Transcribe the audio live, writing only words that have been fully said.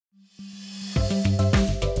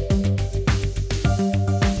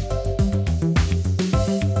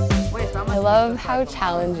love how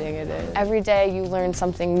challenging it is. Every day you learn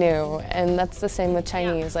something new, and that's the same with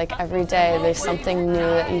Chinese. Like every day there's something new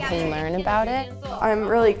that you can learn about it. I'm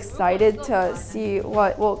really excited to see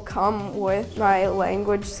what will come with my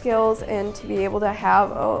language skills and to be able to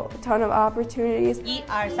have a ton of opportunities. 1、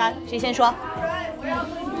2、3，谁先说？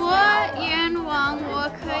我愿望我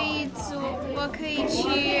可以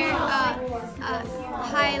去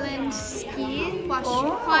Highland ski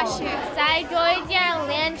滑雪，再多一点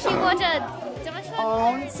练习或者怎么说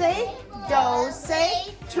 ？11, 12,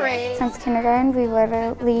 13. Since kindergarten, we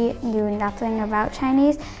literally knew nothing about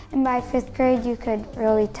Chinese, and by 5th grade, you could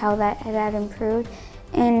really tell that it had improved.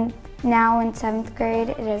 And now in 7th grade,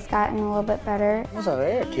 it has gotten a little bit better. Vamos a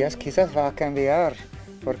ver, quizás va a cambiar,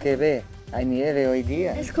 porque ve, hay nieve hoy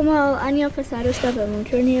día. Es como el año pasado estaba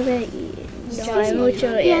mucho nieve y no hay mucho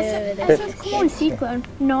nieve. Eso es como un ciclo.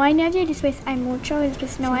 No hay nieve y después hay mucho, y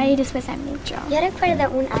después no hay y después hay mucho. Yo recuerdo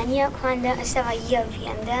un año cuando estaba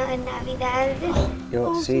lloviendo en Navidad.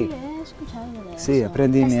 Yo sí. Sí,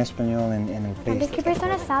 aprendí mi español en el país. ¿Qué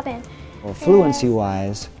personas saben? Well,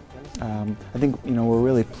 fluency-wise, I think we're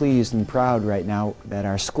really pleased and proud right now that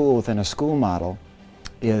our school within a school model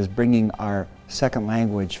is bringing our second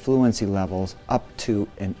language fluency levels up to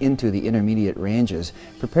and into the intermediate ranges,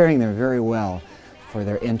 preparing them very well for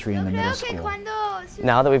their entry in the middle school.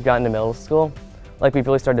 Now that we've gotten to middle school, like we've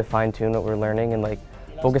really started to fine-tune what we're learning and like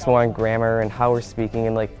focus more on grammar and how we're speaking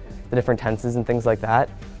and like the different tenses and things like that,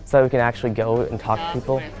 so that we can actually go and talk to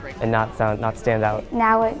people and not stand out.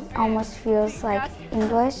 Now it almost feels like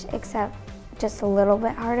English, except just a little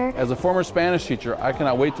bit harder. As a former Spanish teacher, I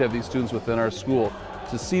cannot wait to have these students within our school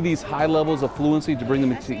to see these high levels of fluency, to bring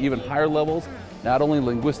them to even higher levels, not only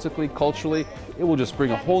linguistically, culturally. It will just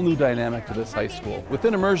bring a whole new dynamic to this high school.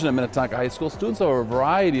 Within immersion at Minnetonka High School, students have a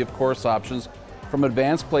variety of course options from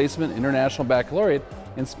advanced placement, international baccalaureate,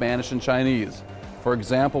 in Spanish and Chinese. For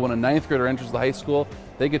example, when a 9th grader enters the high school,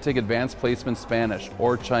 they could take advanced placement Spanish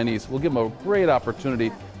or Chinese. We'll give them a great opportunity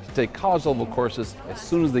to take college level courses as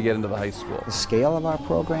soon as they get into the high school. The scale of our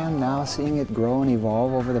program, now seeing it grow and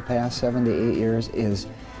evolve over the past 7 to 8 years, is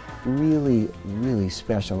really, really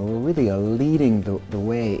special. We're really leading the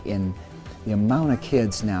way in the amount of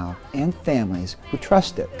kids now and families who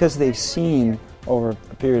trust it because they've seen over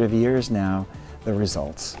a period of years now the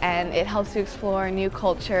results. And it helps you explore new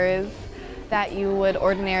cultures that you would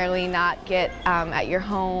ordinarily not get at your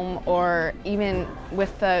home or even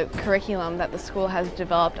with the curriculum that the school has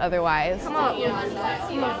developed otherwise. Come on.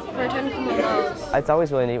 It's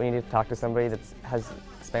always really neat when you talk to somebody that has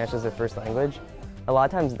Spanish as their first language. A lot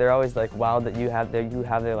of times they're always like, wow, that you have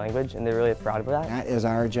their language, and they're really proud of that. That is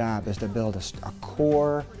our job, is to build a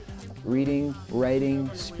core reading, writing,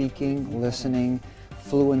 speaking, listening,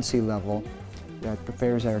 fluency level that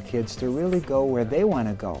prepares our kids to really go where they want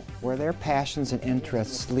to go, where their passions and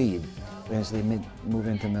interests lead as they move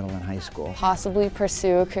into middle and high school. Possibly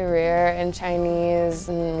pursue a career in Chinese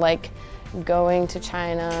and like going to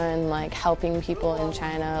China and like helping people in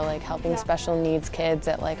China, like helping special needs kids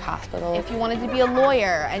at like hospitals. If you wanted to be a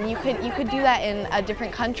lawyer, and you could do that in a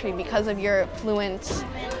different country because of your fluency.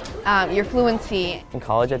 In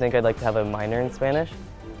college, I think I'd like to have a minor in Spanish,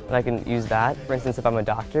 and I can use that. For instance, if I'm a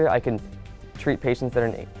doctor, I can treat patients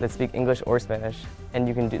that speak English or Spanish, and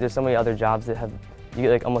there's so many other jobs that you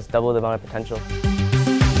get like almost double the amount of potential.